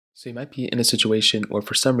So you might be in a situation where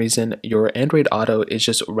for some reason your Android Auto is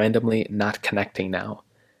just randomly not connecting now.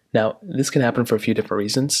 Now, this can happen for a few different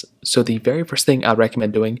reasons. So the very first thing I'd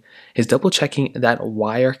recommend doing is double checking that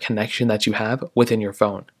wire connection that you have within your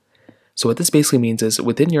phone. So what this basically means is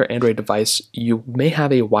within your Android device, you may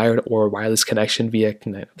have a wired or wireless connection via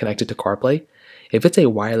connected to CarPlay. If it's a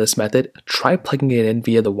wireless method, try plugging it in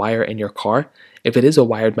via the wire in your car. If it is a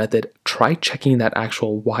wired method, try checking that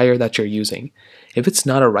actual wire that you're using. If it's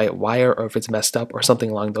not a right wire or if it's messed up or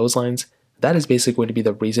something along those lines, that is basically going to be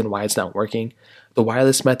the reason why it's not working. The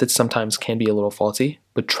wireless method sometimes can be a little faulty,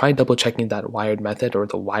 but try double checking that wired method or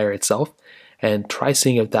the wire itself and try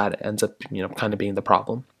seeing if that ends up, kind of being the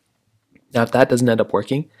problem. Now, if that doesn't end up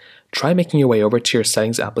working, try making your way over to your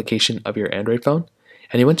settings application of your Android phone,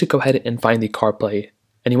 and you want to go ahead and find the CarPlay,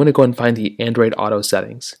 and you want to go and find the Android Auto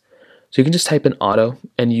settings. So you can just type in Auto,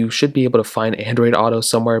 and you should be able to find Android Auto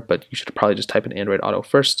somewhere, but you should probably just type in Android Auto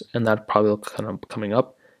first, and that probably will kind of coming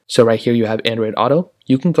up. So right here you have Android Auto.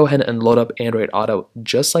 You can go ahead and load up Android Auto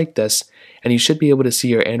just like this, and you should be able to see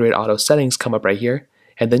your Android Auto settings come up right here,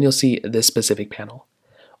 and then you'll see this specific panel.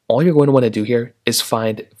 All you're going to want to do here is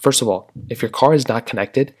find, first of all, if your car is not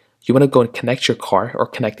connected, you want to go and connect your car or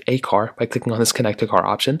connect a car by clicking on this connect to car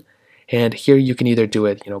option. And here you can either do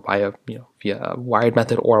it, via a wired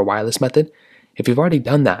method or a wireless method. If you've already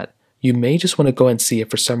done that, you may just want to go and see if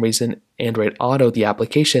for some reason Android Auto, the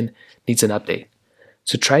application, needs an update.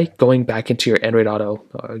 So try going back into your Android Auto,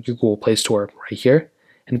 your Google Play Store right here,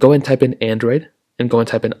 and go and type in Android and go and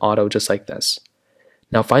type in Auto just like this.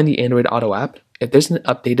 Now find the Android Auto app. If there's an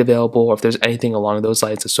update available or if there's anything along those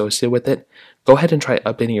lines associated with it, go ahead and try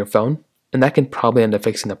updating your phone, and that can probably end up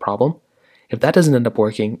fixing the problem. If that doesn't end up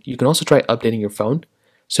working, you can also try updating your phone.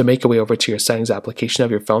 So make your way over to your settings application of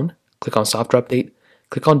your phone, click on software update,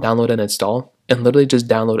 click on download and install, and literally just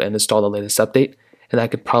download and install the latest update, and that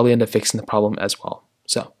could probably end up fixing the problem as well.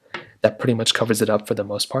 So that pretty much covers it up for the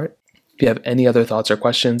most part. If you have any other thoughts or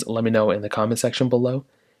questions, let me know in the comment section below.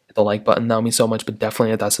 Hit the like button, that would mean so much, but definitely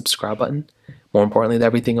hit that subscribe button. More importantly than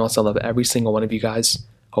everything else, I love every single one of you guys.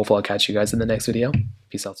 Hopefully I'll catch you guys in the next video.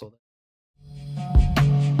 Peace out.